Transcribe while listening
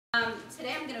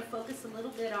Today I'm going to focus a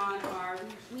little bit on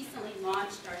we recently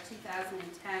launched our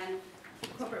 2010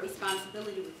 Corporate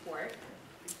Responsibility Report.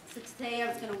 So today I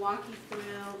was going to walk you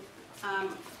through,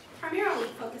 primarily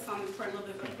focus on the report a little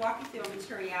bit, but walk you through a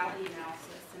materiality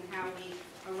analysis and how we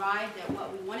arrived at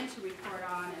what we wanted to report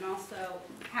on, and also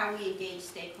how we engage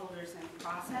stakeholders in the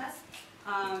process.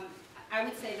 I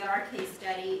would say that our case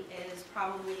study is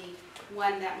probably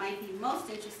one that might be most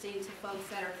interesting to folks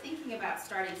that are thinking about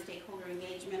starting stakeholder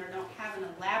engagement or don't have an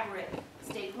elaborate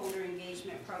stakeholder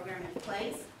engagement program in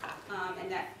place, and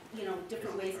that,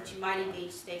 different ways that you might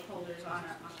engage stakeholders on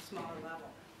a smaller level.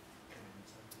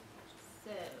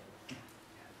 So,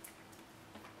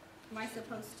 am I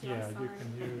supposed to? Yeah, you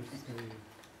can use the...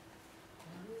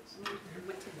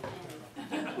 Went to the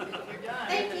end. You're done.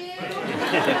 Thank you.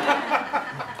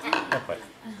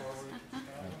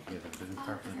 Didn't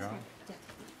start from the drawing?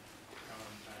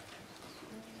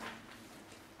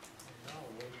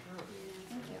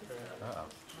 Uh-oh.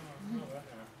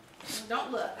 Don't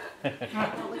look.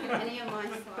 Don't look at any of my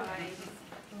slides.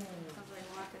 I'll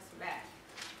walk us back.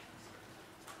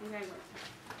 Okay,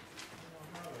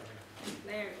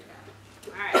 there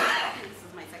we go. All right, this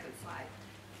is my second slide.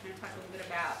 I'm going to talk a little bit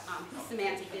about who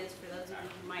Symantec is for those of you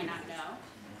who might not know.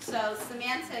 So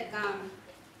Symantec,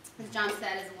 as John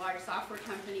said, is a large software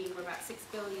company. We're about $6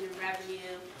 billion in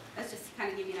revenue. That's just to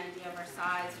kind of give you an idea of our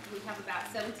size. We have about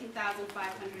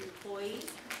 17,500 employees.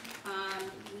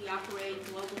 We operate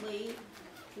globally.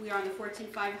 We are on the Fortune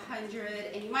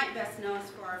 500, and you might best know us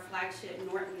for our flagship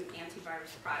Norton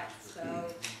antivirus product. So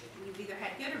you've either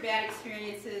had good or bad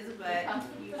experiences, but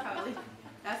you probably,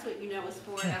 that's what you know us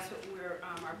for. That's what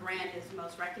our brand is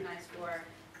most recognized for.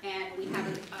 And we have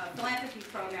a philanthropy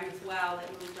program as well that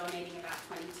we're donating about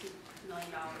 $22 million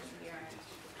a year in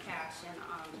cash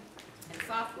and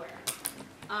software.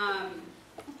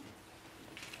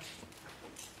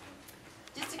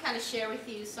 Just to kind of share with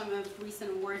you some of the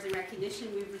recent awards and recognition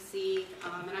we've received,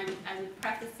 and I would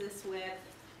preface this with,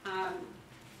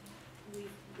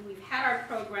 we've had our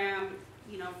program,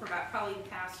 for about probably the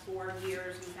past 4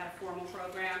 years. We've had a formal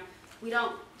program. We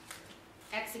don't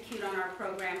execute on our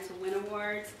program to win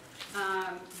awards,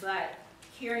 but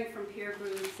hearing from peer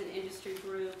groups and industry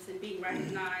groups and being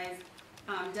recognized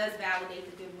does validate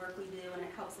the good work we do, and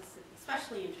it helps us,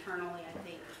 especially internally, I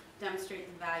think,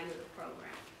 demonstrate the value of the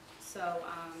program. So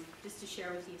just to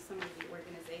share with you some of the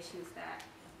organizations that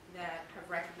have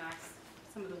recognized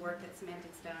some of the work that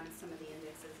Symantec's done, some of the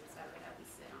indexes, et cetera, that we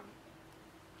sit on.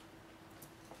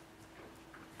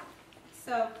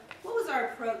 So what was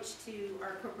our approach to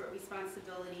our corporate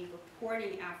responsibility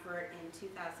reporting effort in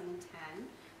 2010?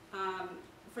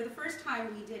 For the first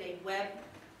time, we did a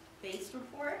web-based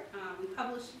report. We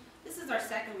published, this is our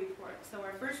second report. So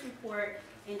our first report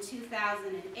in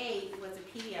 2008 was a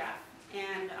PDF.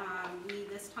 And we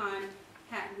this time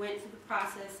went through the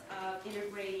process of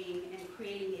integrating and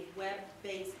creating a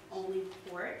web-based only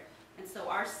report. And so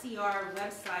our CR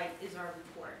website is our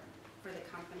report for the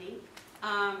company.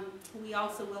 We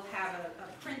also will have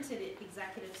a printed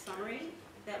executive summary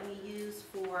that we use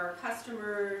for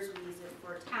customers, we use it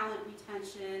for talent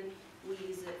retention, we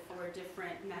use it for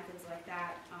different methods like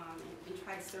that, and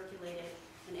try to circulate it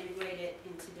and integrate it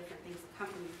into different things the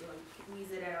company's doing. We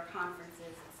use it at our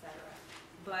conferences, etc.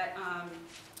 But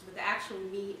the actual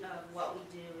meat of what we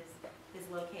do is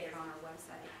located on our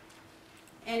website.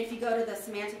 And if you go to the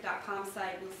Symantec.com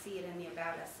site, you'll see it in the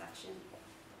About Us section.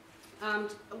 I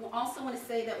also want to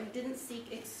say that we didn't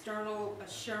seek external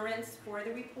assurance for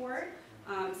the report.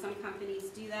 Some companies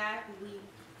do that. We,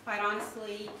 quite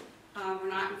honestly, we're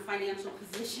not in a financial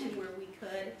position where we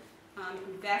could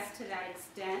invest to that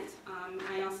extent.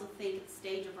 I also think at the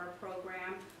stage of our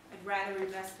program, I'd rather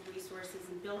invest the resources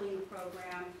in building the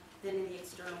program than in the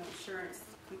external assurance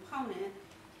component.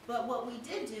 But what we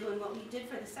did do, and what we did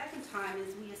for the second time,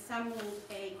 is we assembled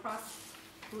a cross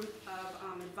group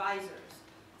of advisors.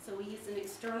 So we used an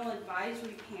external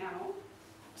advisory panel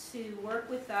to work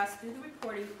with us through the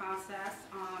reporting process.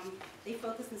 They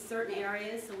focused in certain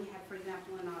areas. So we had, for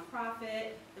example, a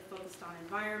nonprofit that focused on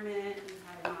environment. We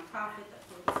had a nonprofit that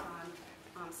focused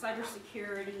on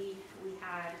cybersecurity. We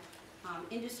had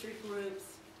industry groups,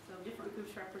 so different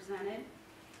groups represented.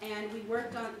 And we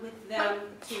worked with them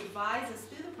to advise us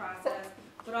through the process,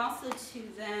 but also to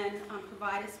then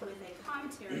provide us with a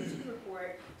commentary to the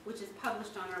report, which is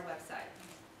published on our website.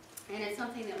 And it's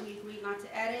something that we agreed not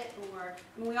to edit, or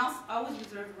we also always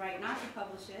reserve the right not to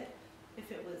publish it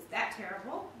if it was that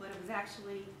terrible, but it was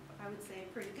actually, I would say,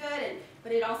 pretty good.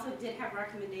 But it also did have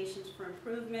recommendations for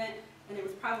improvement, and it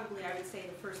was probably, I would say,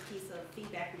 the first piece of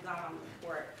feedback we got on the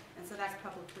report. And so that's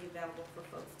publicly available for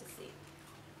folks to see.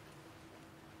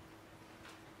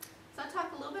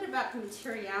 about the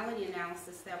materiality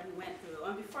analysis that we went through.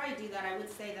 And before I do that, I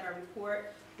would say that our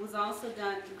report was also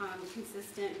done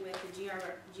consistent with the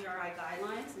GRI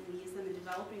guidelines, and we used them in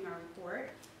developing our report.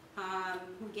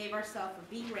 We gave ourselves a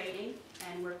B rating,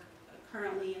 and we're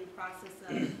currently in the process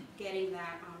of getting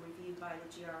that reviewed by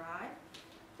the GRI.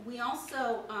 We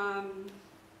also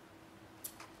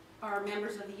are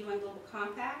members of the UN Global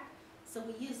Compact, so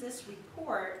we use this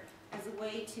report as a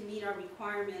way to meet our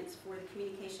requirements for the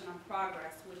communication on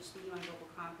progress, which the UN Global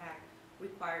Compact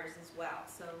requires as well.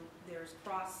 So there's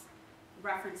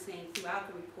cross-referencing throughout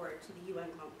the report to the UN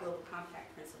Global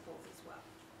Compact principles as well.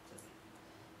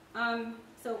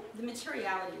 So the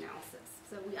materiality analysis.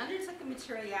 So we undertook a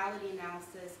materiality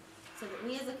analysis so that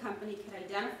we as a company could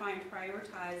identify and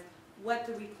prioritize what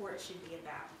the report should be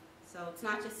about. So it's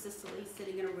not just Cicely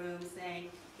sitting in a room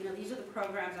saying, you know, these are the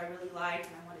programs I really like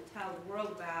and I want to tell the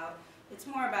world about. It's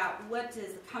more about what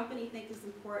does the company think is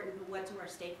important, but what do our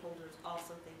stakeholders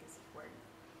also think is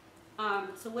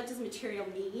important. So what does material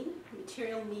mean?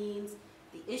 Material means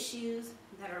the issues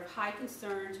that are of high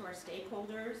concern to our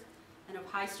stakeholders and of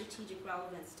high strategic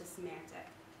relevance to Symantec.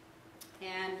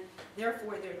 And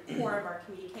therefore, they're the core of our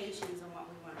communications and what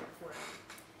we want to report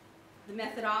on. The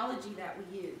methodology that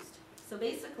we used. So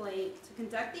basically, to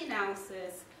conduct the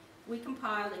analysis, we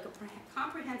compiled a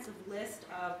comprehensive list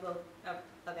of both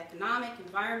of economic,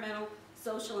 environmental,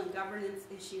 social, and governance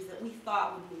issues that we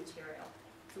thought would be material.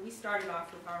 So we started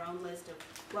off with our own list of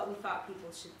what we thought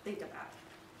people should think about.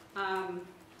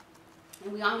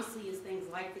 And we obviously use things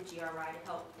like the GRI to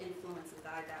help influence and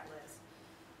guide that list.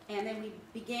 And then we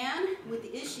began with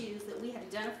the issues that we had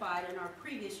identified in our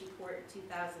previous report in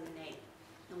 2008.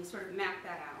 And we sort of mapped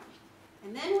that out.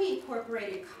 And then we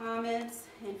incorporated comments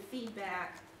and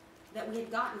feedback that we had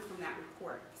gotten from that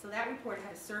report. So that report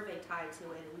had a survey tied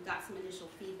to it, and we got some initial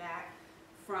feedback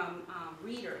from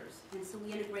readers. And so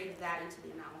we integrated that into the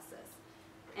analysis.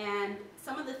 And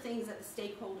some of the things that the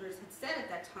stakeholders had said at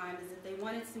that time is that they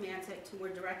wanted Symantec to more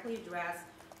directly address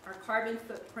our carbon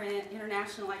footprint,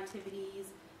 international activities.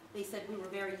 They said we were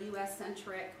very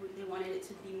US-centric. They wanted it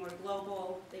to be more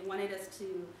global. They wanted us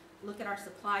to look at our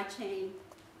supply chain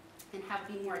and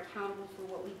be more accountable for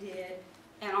what we did,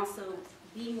 and also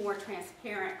be more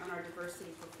transparent on our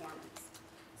diversity performance.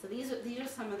 So these are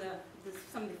some of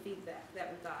the feedback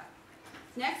that we got.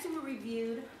 Next, we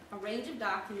reviewed a range of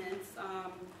documents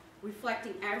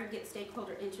reflecting aggregate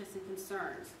stakeholder interests and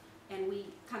concerns, and we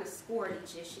kind of scored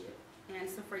each issue. And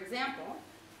so, for example,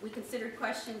 we considered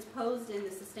questions posed in the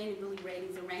sustainability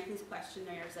ratings and rankings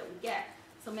questionnaires that we get.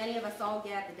 So many of us all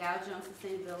get the Dow Jones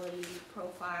Sustainability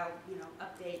Profile,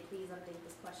 update, please update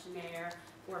this questionnaire,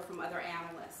 or from other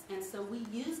analysts. And so we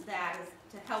use that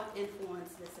to help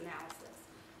influence this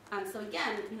analysis. So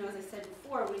again, as I said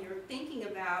before, when you're thinking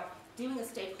about doing a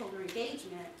stakeholder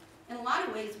engagement, in a lot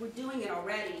of ways we're doing it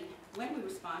already when we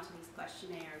respond to these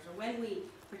questionnaires or when we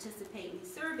participate in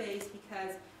these surveys,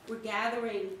 because we're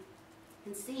gathering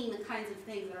and seeing the kinds of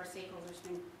things that our stakeholders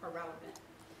think are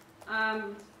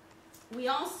relevant. We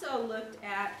also looked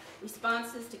at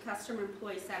responses to customer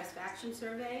employee satisfaction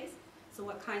surveys, so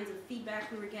what kinds of feedback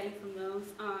we were getting from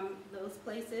those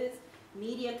places,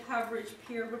 media coverage,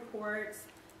 peer reports,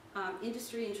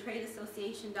 industry and trade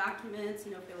association documents,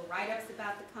 if there were write-ups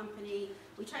about the company.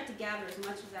 We tried to gather as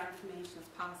much of that information as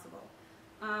possible.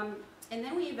 And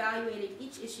then we evaluated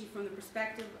each issue from the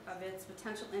perspective of its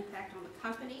potential impact on the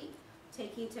company,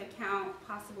 taking into account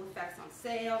possible effects on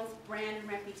sales, brand and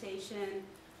reputation,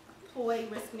 employee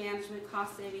risk management,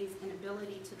 cost savings, and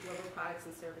ability to deliver products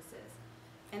and services.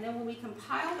 And then when we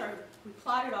we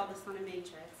plotted all this on a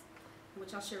matrix,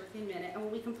 which I'll share with you in a minute, and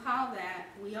when we compiled that,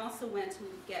 we also went to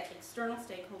get external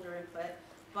stakeholder input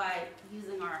by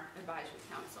using our advisory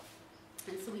council.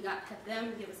 And so we had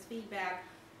them give us feedback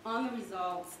on the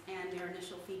results and their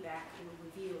initial feedback and a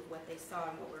review of what they saw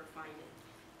and what we were finding.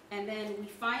 And then we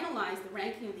finalized the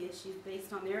ranking of the issues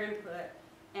based on their input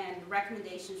and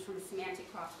recommendations from the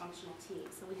Symantec cross-functional team.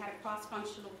 So we had a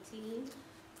cross-functional team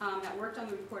that worked on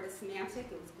the report at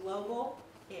Symantec. It was global.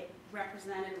 It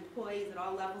represented employees at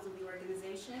all levels of the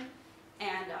organization,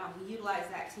 and we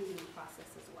utilized that team in the process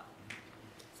as well.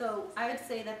 So I would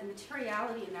say that the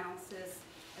materiality analysis,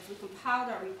 as we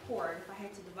compiled our report, if I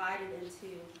had to divide it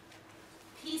into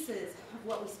pieces of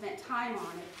what we spent time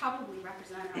on, it probably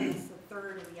represented almost a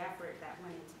third of the effort that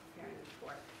went into preparing the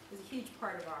report. It was a huge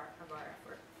part of our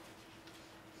effort.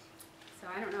 So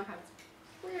I don't know how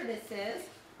clear this is,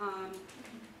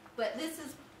 but this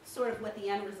is sort of what the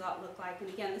end result looked like. And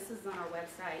again, this is on our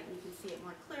website, and you can see it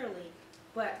more clearly.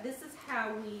 But this is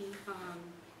how we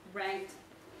ranked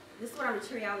this is what our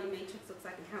materiality matrix looks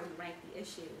like and how we rank the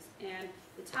issues. And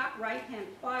the top right-hand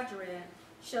quadrant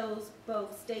shows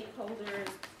both stakeholders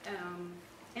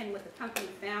and what the company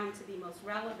found to be most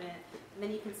relevant. And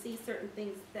then you can see certain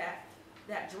things that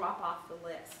drop off the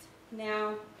list.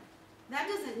 Now, that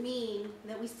doesn't mean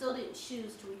that we still didn't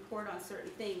choose to report on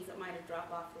certain things that might have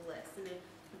dropped off the list. And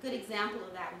a good example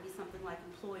of that would be something like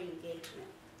employee engagement.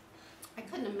 I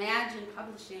couldn't imagine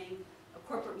publishing a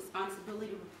corporate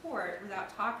responsibility report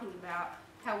without talking about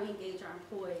how we engage our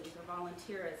employees or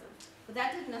volunteerism. But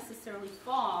that didn't necessarily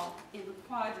fall in the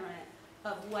quadrant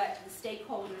of what the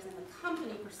stakeholders in the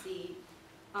company perceived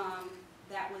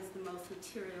that was the most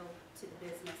material to the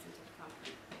business and to the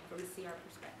company from a CR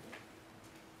perspective.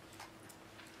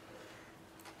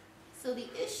 So the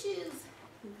issues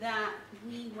that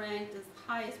we ranked as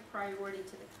highest priority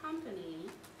to the company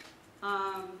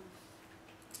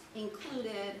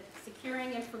included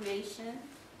securing information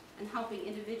and helping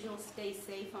individuals stay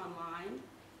safe online.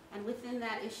 And within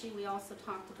that issue, we also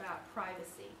talked about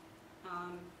privacy.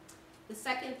 The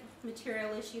second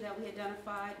material issue that we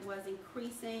identified was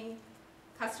increasing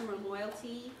customer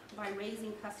loyalty by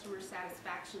raising customer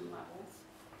satisfaction levels.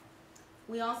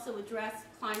 We also addressed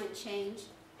climate change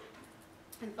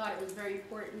and thought it was very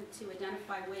important to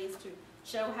identify ways to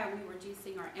show how we were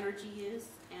reducing our energy use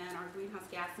and our greenhouse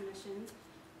gas emissions,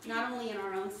 not only in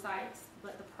our own sites,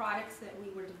 but the products that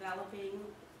we were developing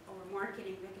or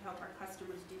marketing that could help our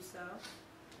customers do so.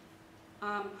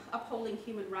 Upholding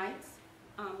human rights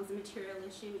was a material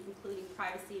issue, including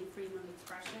privacy and freedom of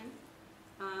expression.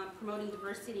 Promoting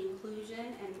diversity and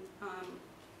inclusion, and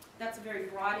that's a very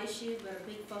broad issue, but a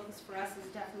big focus for us is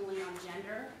definitely on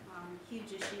gender.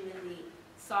 Huge issue in the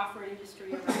software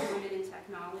industry around women in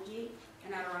technology,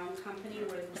 and at our own company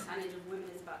where the percentage of women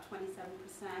is about 27%,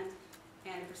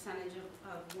 and the percentage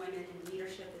of women in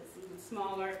leadership is even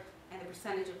smaller, and the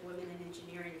percentage of women in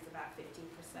engineering is about 15%.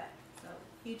 So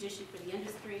huge issue for the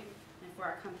industry and for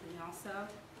our company also.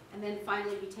 And then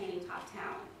finally, retaining top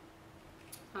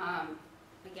talent.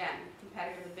 Again,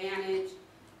 competitive advantage.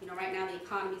 You know, right now the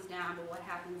economy's down, but what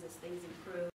happens as things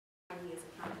improve? How do we as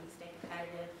a company stay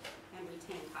competitive and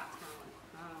retain top talent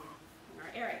in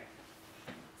our area?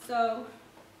 So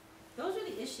those are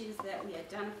the issues that we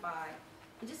identified.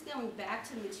 And just going back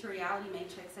to the materiality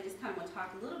matrix, I just kind of want to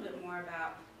talk a little bit more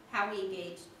about how we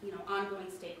engage, you know, ongoing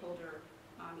stakeholder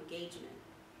engagement.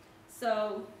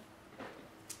 So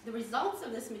the results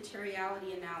of this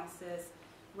materiality analysis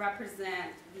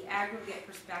represent the aggregate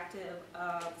perspective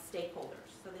of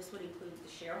stakeholders. So this would include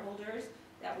the shareholders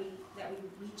that we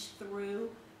reach through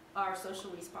our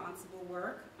socially responsible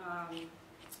work,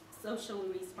 socially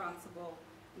responsible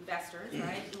investors,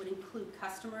 right? It would include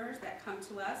customers that come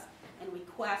to us and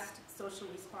request social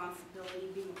responsibility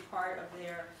being part of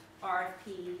their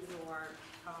RFPs or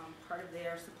part of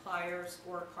their supplier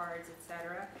scorecards,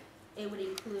 etc. It would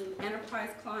include enterprise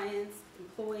clients,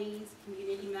 employees,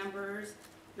 community members,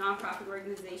 nonprofit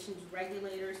organizations,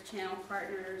 regulators, channel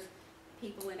partners,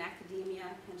 people in academia,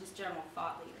 and just general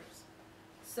thought leaders.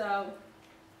 So,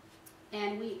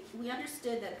 and we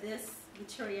understood that this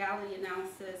materiality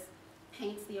analysis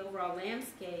paints the overall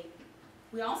landscape.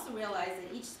 We also realized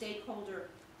that each stakeholder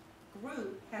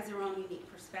group has their own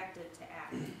unique perspective to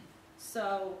add.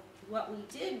 So what we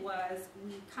did was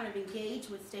we kind of engaged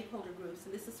with stakeholder groups,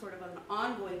 and this is sort of on an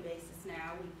ongoing basis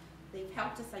now. They've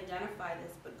helped us identify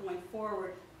this, but going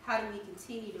forward, how do we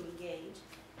continue to engage?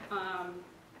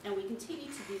 And we continue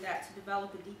to do that to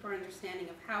develop a deeper understanding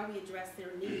of how we address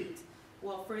their needs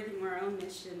while furthering our own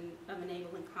mission of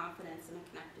enabling confidence in a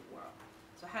connected world.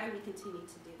 So how do we continue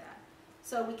to do that?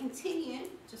 So we continue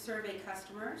to survey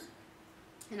customers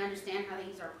and understand how they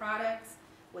use our products,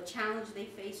 what challenge they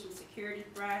face from security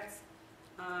threats.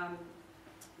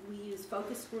 We use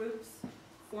focus groups,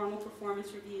 formal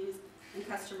performance reviews, and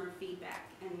customer feedback.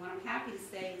 And what I'm happy to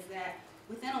say is that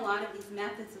within a lot of these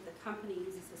methods that the company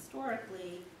uses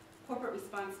historically, corporate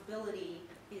responsibility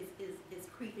is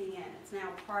creeping in. It's now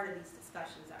part of these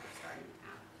discussions that we're starting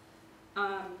to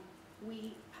have.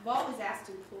 We have always asked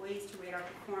employees to rate our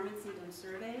performance in doing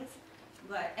surveys,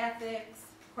 but ethics,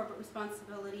 corporate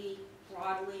responsibility,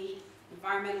 broadly,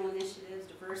 environmental initiatives,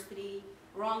 diversity,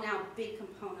 are all now a big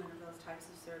component of those types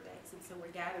of surveys. And so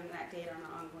we're gathering that data on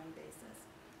an ongoing basis.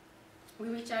 We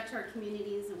reach out to our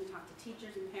communities and we talk to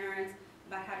teachers and parents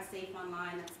about how to stay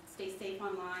safe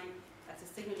online. That's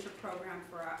a signature program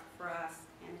for us,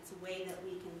 and it's a way that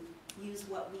we can use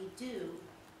what we do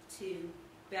to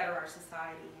better our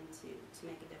society and to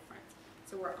make a difference.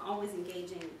 So we're always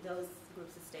engaging those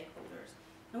groups of stakeholders.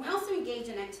 And we also engage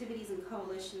in activities and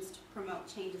coalitions to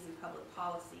promote changes in public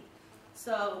policy.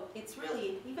 So it's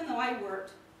really, even though I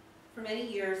worked for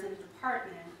many years in a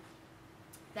department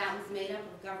that was made up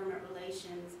of government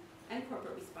relations and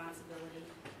corporate responsibility.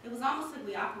 It was almost like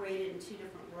we operated in two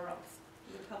different worlds.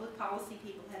 The public policy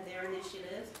people had their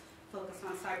initiatives focused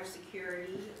on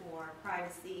cybersecurity or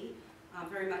privacy,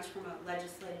 very much from a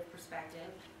legislative perspective,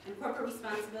 and corporate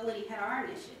responsibility had our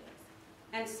initiatives.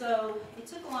 And so it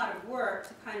took a lot of work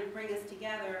to kind of bring us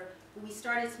together. We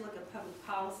started to look at public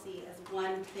policy as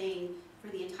one thing for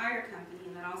the entire company,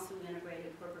 and then also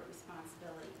integrated corporate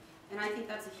responsibility. And I think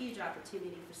that's a huge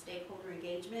opportunity for stakeholder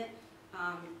engagement.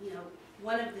 You know,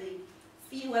 one of the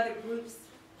few other groups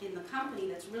in the company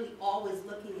that's really always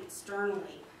looking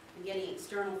externally and getting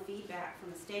external feedback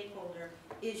from a stakeholder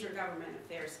is your government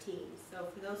affairs team. So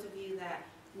for those of you that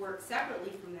work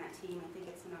separately from that team, I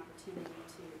think it's an opportunity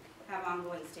to have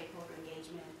ongoing stakeholder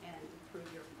engagement and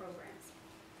improve your programs.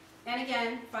 And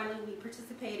again, finally, we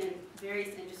participate in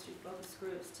various industry focus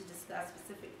groups to discuss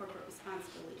specific corporate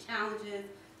responsibility challenges,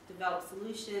 develop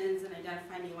solutions, and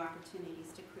identify new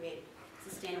opportunities to create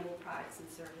sustainable products and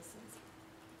services.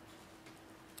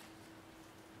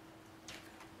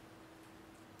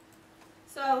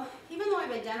 So even though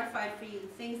I've identified for you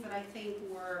the things that I think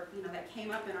were, that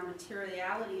came up in our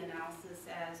materiality analysis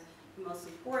as the most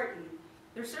important,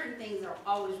 there are certain things that are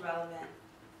always relevant.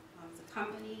 As a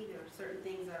company, there are certain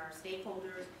things that our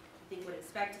stakeholders, I think, would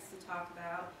expect us to talk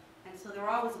about. And so they're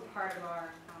always a part of our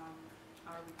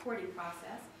reporting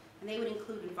process. And they would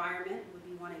include environment, would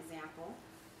be one example.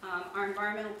 Our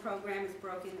environmental program is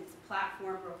broken, it's a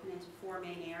platform broken into 4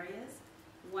 main areas.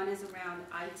 One is around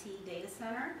IT data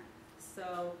center.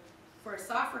 So for a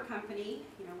software company,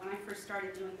 when I first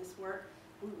started doing this work,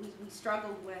 we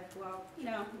struggled with, well,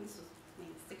 this was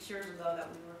 6 years ago that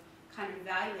we were kind of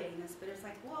evaluating this, but it's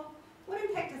like, well, what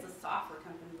impact does a software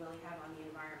company really have on the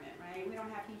environment, right? We don't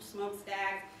have huge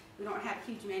smokestacks, we don't have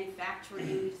huge manufacturing,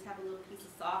 we just have a little piece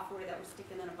of software that we're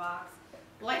sticking in a box.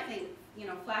 Well, I think,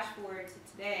 flash forward to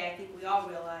today, I think we all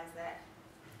realize that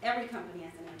every company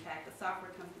has an impact, but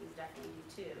software companies definitely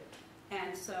do too.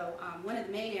 And so one of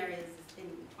the main areas in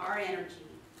our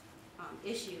energy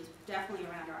issues, definitely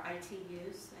around our IT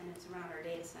use, and it's around our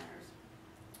data centers.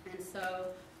 And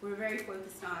so we're very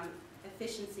focused on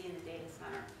efficiency in the data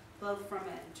center, both from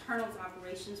an internals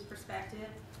operations perspective,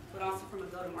 but also from a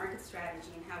go-to-market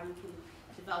strategy and how we can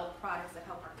develop products that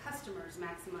help our customers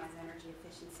maximize energy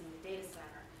efficiency in the data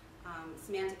center.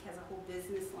 Symantec has a whole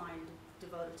business line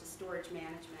devoted to storage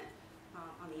management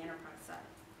on the enterprise side.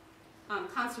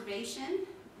 Conservation,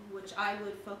 which I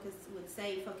would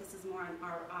say focuses more on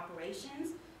our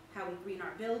operations, how we green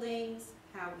our buildings,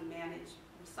 how we manage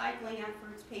recycling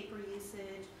efforts, paper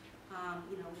usage.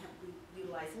 We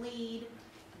utilize LEED.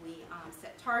 We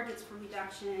set targets for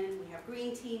reduction. We have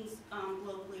green teams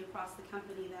globally across the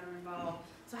company that are involved.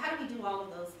 So how do we do all of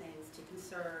those things to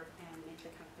conserve and make the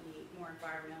company more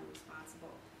environmentally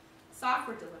responsible?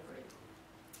 Software delivery.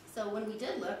 So when we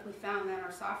did look, we found that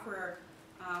our software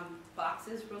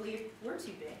boxes really were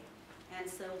too big. And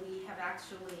so we have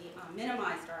actually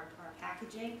minimized our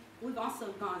packaging. We've also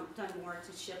done more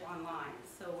to ship online.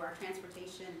 So our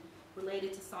transportation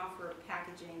related to software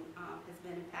packaging has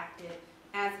been impacted,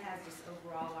 as has just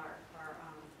overall our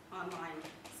online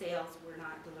sales. We're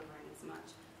not delivering as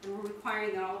much. And we're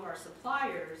requiring that all of our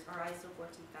suppliers are ISO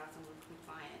 14001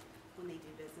 compliant when they do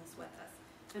business with us.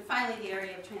 And finally, the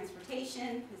area of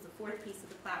transportation is the 4th piece of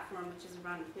the platform, which is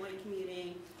around employee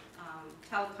commuting,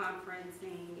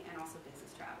 teleconferencing, and also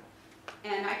business travel.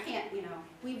 And I can't,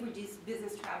 we've reduced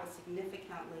business travel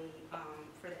significantly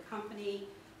for the company,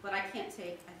 but I can't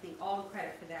take, I think, all the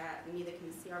credit for that, and neither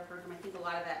can the CR program. I think a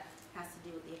lot of that has to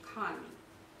do with the economy.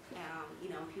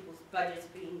 People's budgets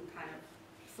being kind of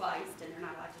sliced, and they're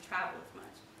not allowed to travel as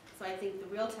much. So I think the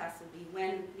real test will be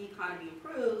when the economy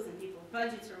improves and people's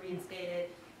budgets are reinstated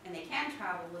and they can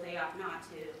travel, will they opt not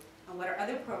to? And what are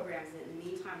other programs that in the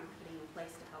meantime we're putting in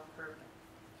place to help curb it?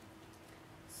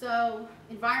 So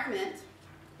environment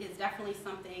is definitely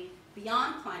something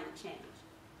beyond climate change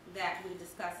that we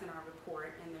discuss in our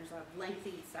report, and there's a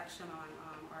lengthy section on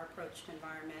our approach to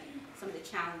environment, some of the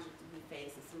challenges that we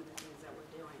face and some of the things that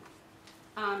we're doing.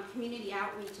 Community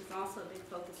outreach is also a big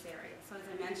focus area. So as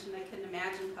I mentioned, I couldn't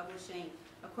imagine publishing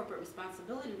a corporate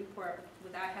responsibility report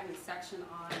without having a section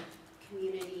on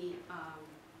community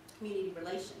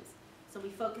relations. So we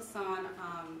focus on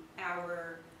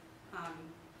our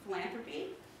philanthropy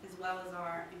as well as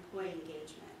our employee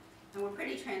engagement. And we're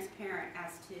pretty transparent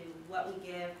as to what we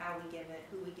give, how we give it,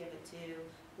 who we give it to,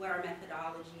 what our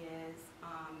methodology is,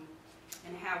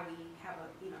 and how we have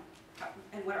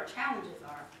and what our challenges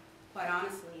are, quite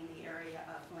honestly, in the area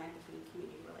of philanthropy and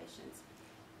community relations.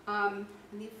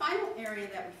 And the final area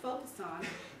that we focus on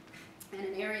And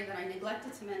an area that I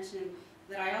neglected to mention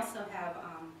that I also have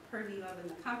purview of in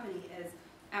the company is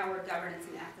our governance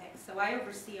and ethics. So I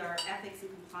oversee our ethics and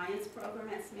compliance program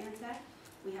at Symantec.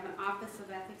 We have an Office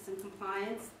of Ethics and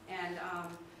Compliance, and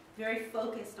very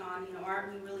focused on,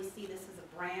 we really see this as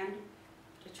a brand,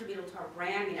 attributable to our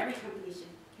brand. I mean, every company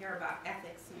should care about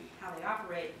ethics and how they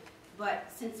operate, but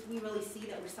since we really see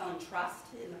that we're selling trust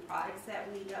in the products that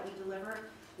we deliver,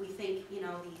 we think, the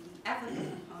ethical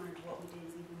component of what we do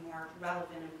is even more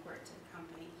relevant and important to the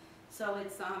company. So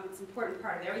it's an important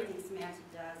part of everything Symantec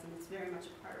does, and it's very much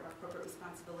a part of our corporate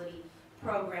responsibility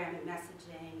program and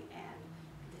messaging and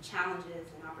the challenges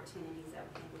and opportunities that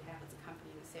we think we have as a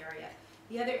company in this area.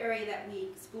 The other area that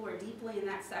we explore deeply in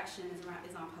that section is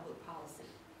on public policy.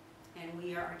 And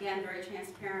we are, again, very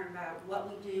transparent about what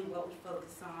we do, what we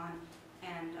focus on,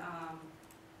 and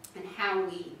how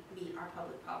we meet our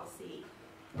public policy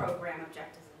program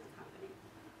objectives in the company.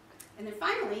 And then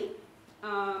finally,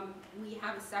 we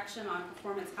have a section on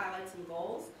performance highlights and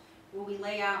goals, where we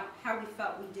lay out how we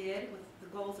felt we did with the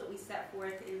goals that we set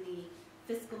forth in the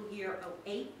fiscal year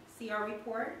 08 CR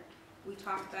report. We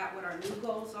talked about what our new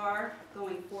goals are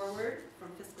going forward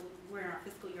we're in our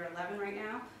fiscal year 11 right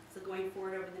now, so going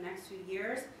forward over the next few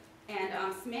years. And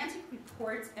Symantec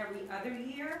reports every other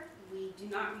year. We do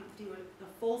not do a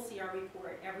full CR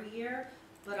report every year,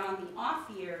 but on the off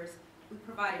years, we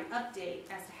provide an update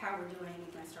as to how we're doing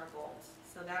against our goals.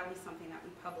 So that'll be something that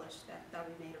we publish that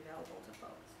we made available to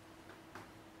folks.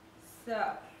 So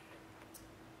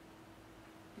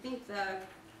I think the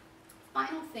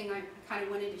final thing I kind of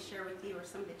wanted to share with you are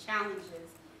some of the challenges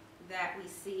that we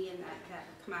see and that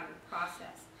come out of the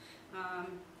process.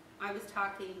 I was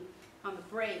talking on the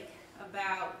break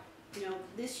about,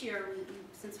 this year,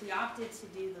 since we opted to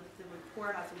do the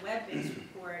report as a web-based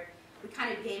report, we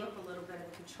kind of gave up a little bit of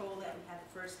the control that we had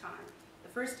the first time. The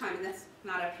first time, and that's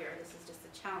not up here, this is just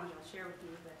a challenge I'll share with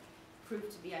you that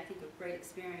proved to be, I think, a great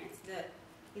experience.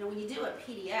 When you do a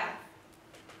PDF,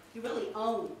 you really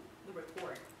own the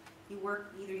report.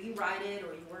 Either you write it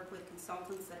or you work with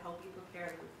consultants that help you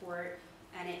prepare the report,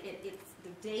 and the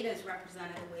data is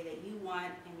represented the way that you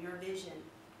want, and your vision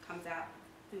comes out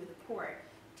through the report,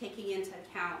 taking into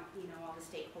account, all the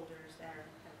stakeholders that are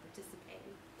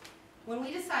participating. When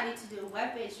we decided to do a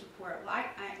web-based report, well,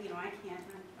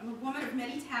 I'm a woman of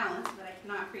many talents, but I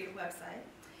cannot create a website.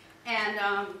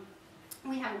 And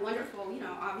we have wonderful,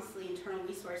 obviously internal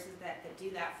resources that do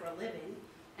that for a living.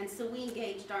 And so we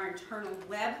engaged our internal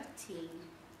web team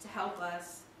to help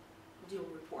us do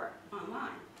a report online.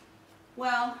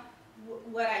 Well,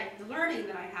 the learning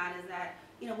that I had is that,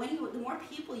 the more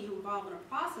people you involve in a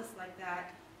process like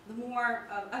that, the more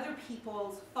of other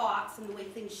people's thoughts and the way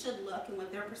things should look and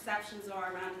what their perceptions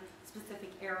are around a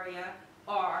specific area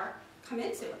come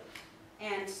into it.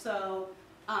 And so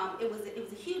it was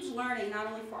a huge learning, not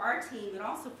only for our team, but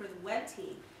also for the web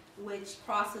team, which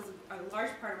crosses a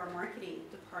large part of our marketing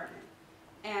department.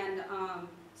 And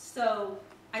so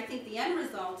I think the end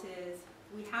result is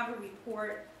we have a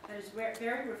report that is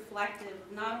very reflective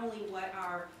of not only what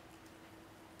our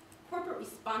corporate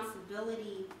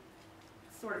responsibility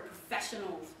sort of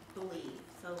professionals believe,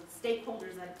 so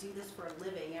stakeholders that do this for a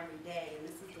living every day, and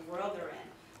this is the world they're in,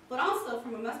 but also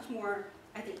from a much more,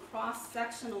 I think,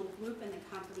 cross-sectional group in the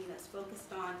company that's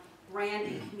focused on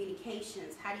branding,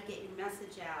 communications, how do you get your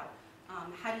message out,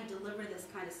 how do you deliver this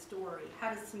kind of story,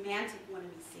 how does Symantec want to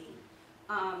be seen.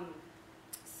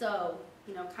 So,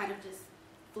 kind of just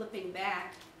flipping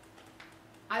back,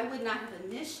 I would not have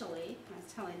initially, I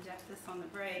was telling Jeff this on the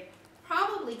break,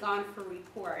 probably gone for a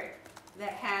report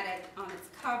that had it on its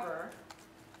cover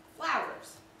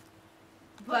flowers.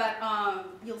 But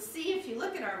you'll see if you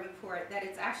look at our report that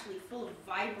it's actually full of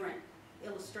vibrant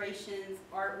illustrations,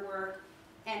 artwork,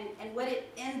 and what it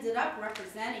ended up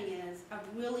representing is a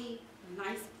really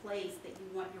nice place that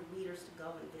you want your readers to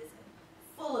go and visit,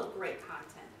 full of great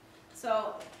content.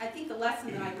 So I think the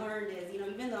lesson that I learned is,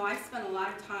 even though I spent a lot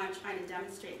of time trying to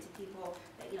demonstrate to people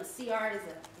that, CR is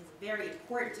a very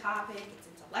important topic, it's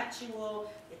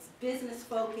intellectual, it's business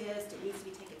focused, it needs to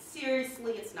be taken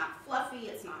seriously, it's not fluffy,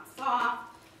 it's not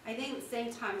soft. I think at the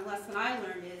same time, the lesson I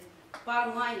learned is,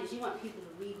 bottom line is you want people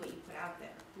to read what you put out there.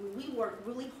 I mean, we work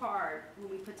really hard when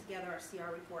we put together our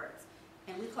CR reports,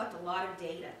 and we collect a lot of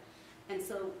data. And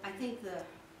so I think the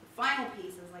final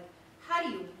piece is how do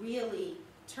you really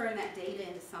turn that data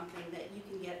into something that you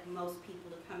can get most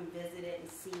people to come visit it and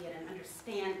see it and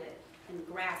understand it and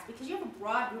grasp, because you have a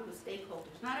broad group of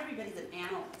stakeholders. Not everybody's an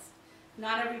analyst.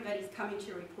 Not everybody's coming to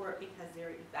your report because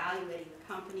they're evaluating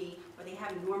the company or they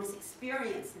have enormous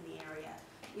experience in the area.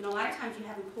 A lot of times you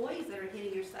have employees that are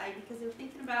hitting your site because they're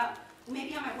thinking about, well,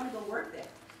 maybe I might want to go work there.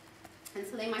 And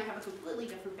so they might have a completely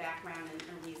different background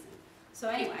and reason. So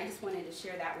anyway, I just wanted to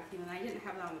share that with you, and I didn't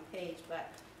have it on the page, but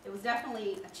it was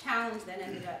definitely a challenge that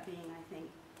ended up being, I think,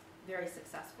 very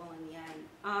successful in the end.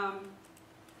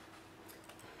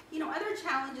 You know, other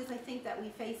challenges I think that we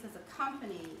face as a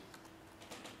company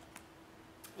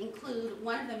include,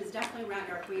 one of them is definitely around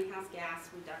our greenhouse gas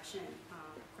reduction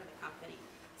for the company.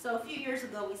 So a few years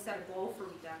ago we set a goal for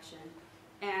reduction,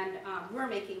 and we're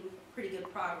making pretty good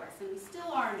progress. And we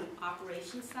still are on the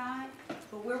operations side,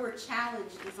 but where we're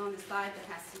challenged is on the side that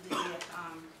has to do with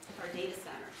our data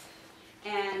centers.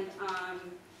 And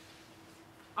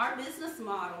our business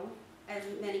model, as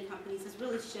many companies, has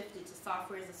really shifted to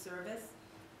software as a service,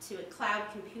 to a cloud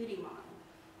computing model.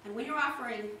 And when you're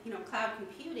offering, you know, cloud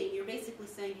computing, you're basically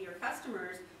saying to your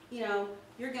customers, you know,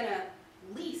 you're going to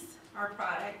lease our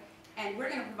product, and we're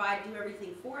going to do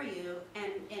everything for you.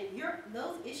 And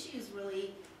those issues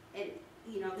really, and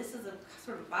you know, this is a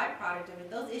sort of byproduct of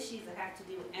it. Those issues that have to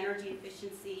do with energy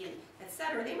efficiency and et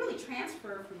cetera, they really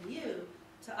transfer from you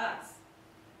to us.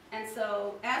 And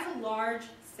so, as a large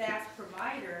SaaS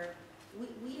provider,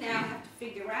 we now have to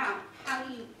figure out how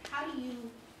do you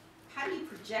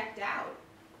project out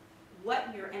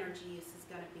what your energy use is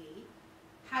going to be?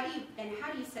 How do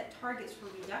you set targets for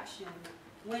reduction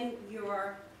when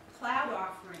your cloud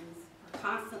offerings are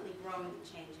constantly growing and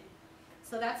changing?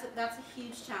 So that's a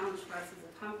huge challenge for us as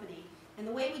a company. And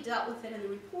the way we dealt with it in the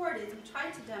report is we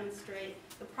tried to demonstrate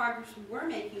the progress we were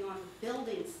making on the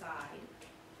building side,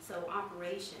 so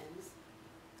operations,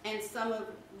 and some of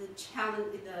the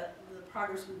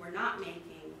progress we were not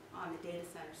making on the data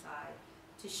center side,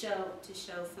 to show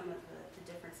some of the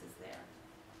differences there.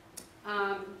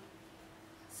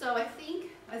 So I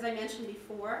think, as I mentioned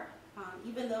before,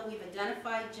 even though we've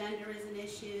identified gender as an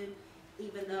issue,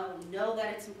 even though we know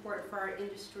that it's important for our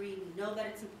industry, we know that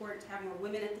it's important to have more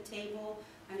women at the table.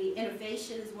 I mean,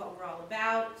 innovation is what we're all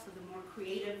about, so the more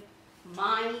creative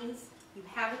minds you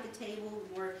have at the table,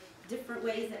 the more different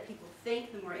ways that people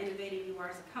think, the more innovative you are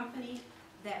as a company,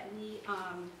 that we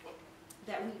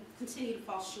continue to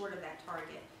fall short of that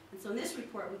target. And so in this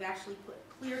report, we've actually put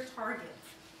clear targets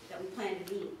that we plan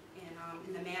to meet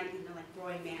in the like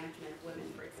growing management of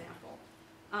women, for example.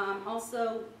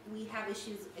 Also, we have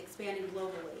issues expanding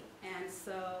globally, and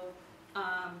so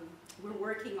we're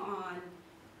working on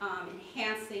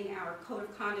enhancing our code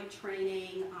of conduct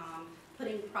training,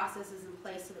 putting processes in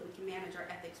place so that we can manage our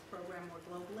ethics program more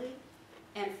globally.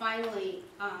 And finally,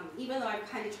 even though I've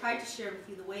kind of tried to share with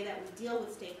you the way that we deal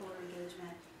with stakeholder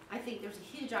engagement, I think there's a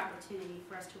huge opportunity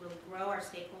for us to really grow our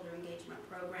stakeholder engagement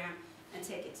program and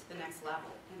take it to the next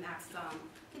level. And that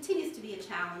continues to be a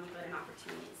challenge, but an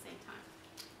opportunity at the same time.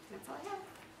 And that's all I have.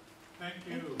 Thank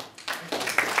you.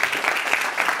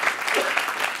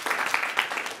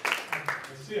 I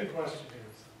see a question here.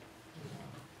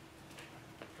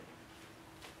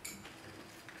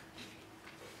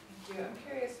 I'm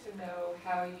curious to know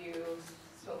how you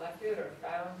selected or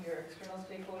found your external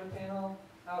stakeholder panel,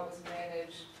 how it was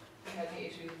managed, if you had any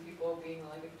issues with people being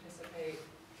willing to participate,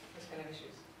 those kind of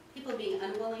issues. People being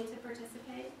unwilling to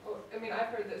participate? Well, I mean,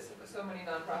 I've heard that so many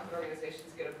nonprofit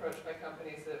organizations get approached by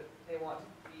companies that they want to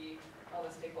be on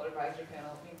the stakeholder advisory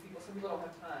panel. I mean, some people don't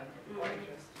have time or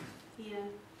interest. Yeah.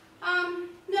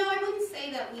 No, I wouldn't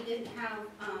say that we didn't have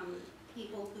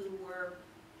people who were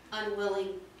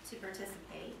unwilling to participate.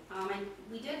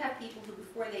 We did have people who,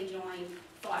 before they joined,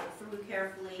 thought it through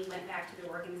carefully, went back to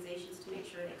their organizations to make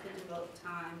sure they could devote the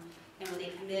time, and when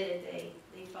they committed, they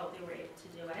felt they were able to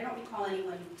do it. I don't recall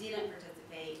anyone who didn't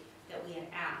participate that we had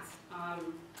asked.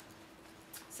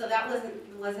 So that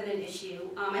wasn't an issue.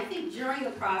 I think during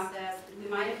the process, we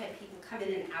might have had people come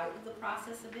in and out of the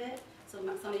process a bit. So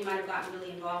somebody might have gotten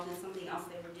really involved in something else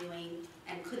they were doing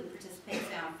and couldn't participate,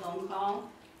 say, on a phone call.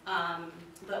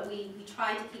 But we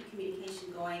tried to keep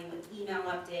communication going with email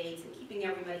updates and keeping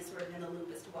everybody sort of in the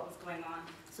loop as to what was going on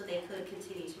so they could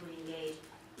continue to re-engage.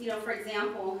 You know, for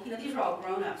example, these are all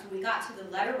grown-ups. When we got to the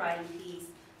letter writing piece,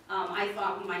 I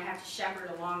thought we might have to shepherd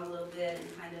along a little bit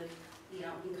and kind of,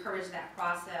 encourage that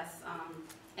process.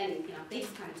 And, they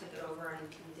just kind of took it over and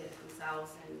did it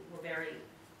themselves and were very,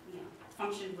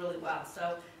 functioned really well.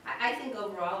 So I think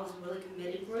overall it was a really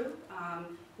committed group.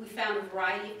 We found a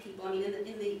variety of people. I mean,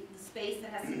 in the space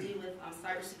that has to do with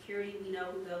cybersecurity, we know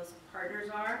who those partners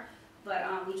are, but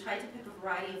we tried to pick a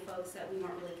variety of folks that we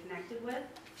weren't really connected with,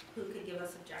 who could give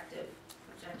us objective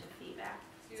feedback.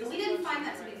 So we didn't find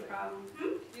that to be a problem.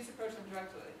 You just approach them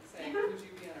directly, saying, would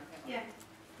you be on our panel? Yeah.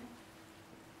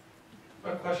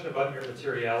 A question about your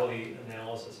materiality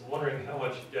analysis. I'm wondering how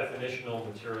much definitional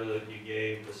material that you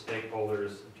gave the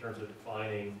stakeholders in terms of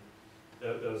defining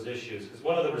those issues. Because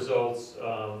one of the results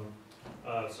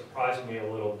surprised me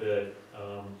a little bit.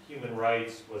 Human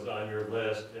rights was on your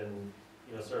list, and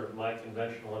sort of my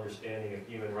conventional understanding of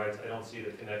human rights, I don't see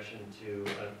the connection to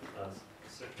a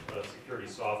security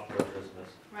software business.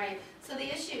 Right. So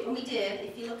the issue, and we did,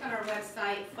 if you look on our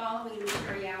website, following the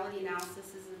materiality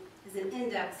analysis is an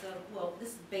index of, well, this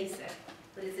is basic,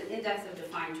 but it's an index of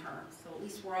defined terms. So at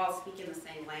least we're all speaking the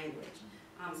same language.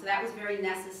 So that was very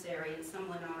necessary, and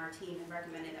someone on our team had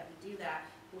recommended that we do that,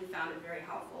 and we found it very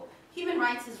helpful. Human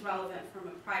rights is relevant from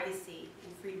a privacy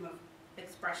and freedom of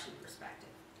expression perspective.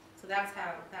 So that's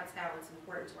how it's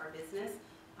important to our business.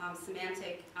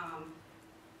 Symantec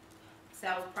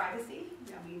sells privacy.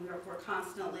 I mean, we're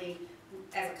constantly,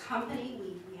 as a company,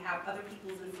 we have other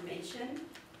people's information,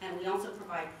 and we also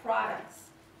provide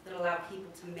products that allow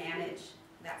people to manage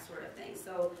that sort of thing.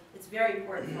 So it's very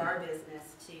important for our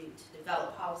business to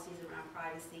develop policies around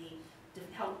privacy, to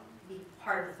help be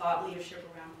part of the thought leadership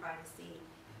around privacy,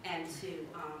 and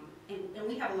and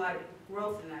we have a lot of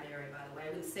growth in that area, by the way. I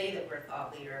wouldn't say that we're a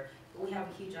thought leader, but we have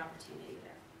a huge opportunity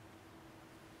there.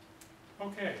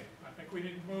 Okay, I think we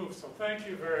need to move, so thank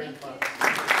you very Thank much.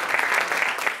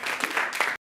 you.